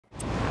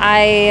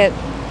I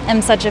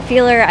am such a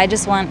feeler. I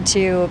just want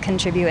to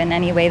contribute in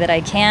any way that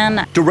I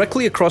can.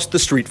 Directly across the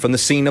street from the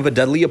scene of a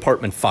deadly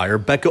apartment fire,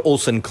 Becca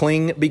Olson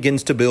Kling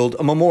begins to build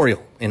a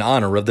memorial in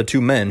honor of the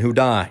two men who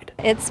died.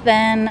 It's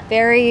been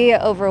very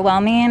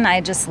overwhelming.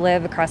 I just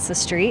live across the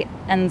street,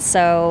 and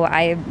so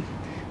I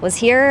was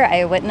here.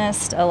 I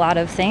witnessed a lot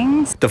of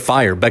things. The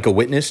fire Becca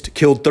witnessed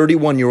killed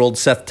 31-year-old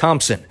Seth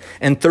Thompson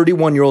and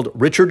 31-year-old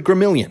Richard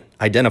Gremillion,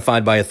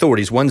 identified by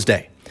authorities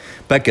Wednesday.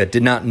 Becca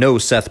did not know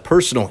Seth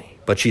personally,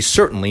 but she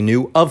certainly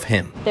knew of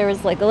him. There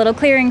was like a little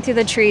clearing through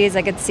the trees.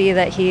 I could see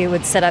that he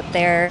would sit up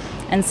there.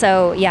 And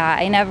so, yeah,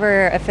 I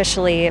never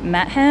officially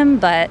met him,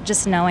 but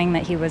just knowing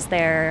that he was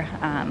there,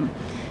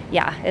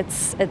 yeah,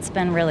 it's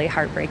been really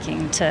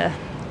heartbreaking to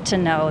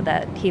know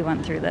that he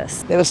went through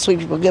this. They were sweet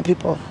people, good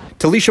people.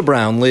 Talisha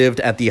Brown lived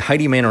at the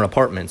Heidi Manor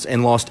Apartments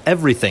and lost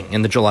everything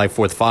in the July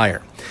 4th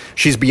fire.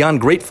 She's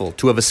beyond grateful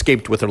to have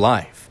escaped with her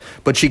life,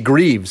 but she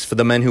grieves for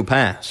the men who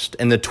passed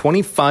and the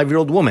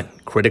 25-year-old woman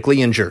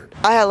critically injured.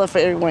 I had love for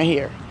everyone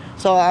here,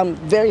 so I'm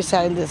very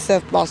sad that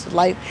Seth lost his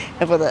life,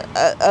 and for the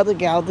other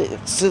gal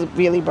that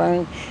severely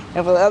burned,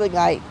 and for the other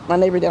guy, my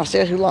neighbor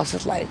downstairs, who lost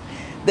his life.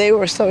 They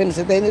were so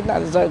innocent. They did not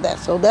deserve that,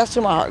 so that's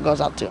who my heart goes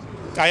out to.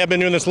 I have been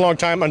doing this a long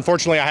time.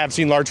 Unfortunately, I have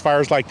seen large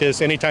fires like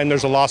this. Anytime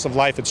there's a loss of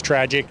life, it's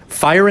tragic.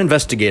 Fire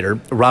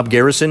investigator Rob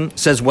Garrison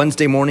says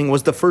Wednesday morning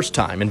was the first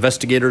time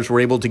investigators were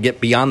able to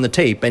get beyond the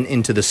tape and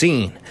into the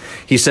scene.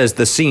 He says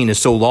the scene is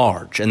so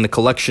large and the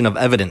collection of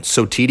evidence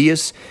so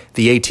tedious,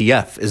 the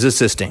ATF is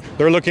assisting.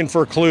 They're looking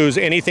for clues,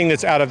 anything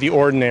that's out of the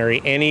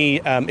ordinary, any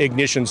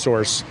ignition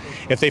source.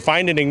 If they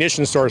find an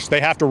ignition source, they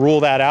have to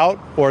rule that out,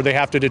 or they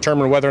have to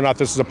determine whether or not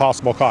this is a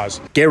possible cause.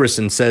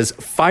 Garrison says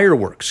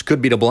fireworks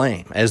could be to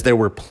blame, as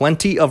there were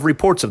plenty of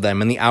reports of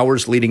them in the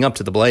hours leading up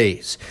to the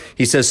blaze.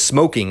 He says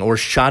smoking or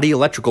shoddy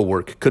electrical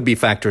work could be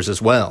factors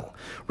as well.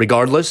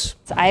 Regardless,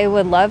 I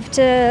would love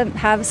to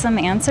have some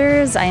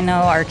answers. I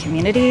know our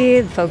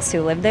community, folks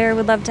who live there,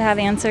 would love to have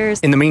answers.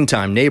 In the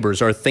meantime,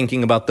 neighbors are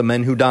thinking about the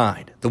men who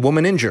died, the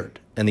woman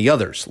injured, and the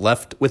others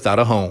left without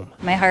a home.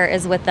 My heart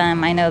is with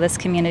them. I know this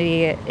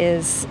community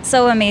is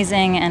so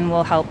amazing and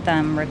will help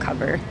them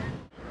recover.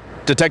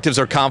 Detectives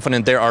are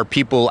confident there are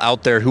people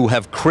out there who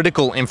have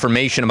critical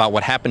information about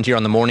what happened here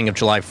on the morning of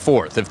July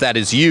 4th. If that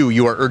is you,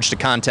 you are urged to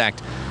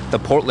contact the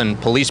Portland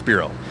Police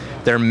Bureau.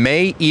 There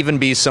may even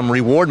be some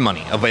reward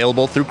money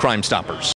available through Crime Stoppers.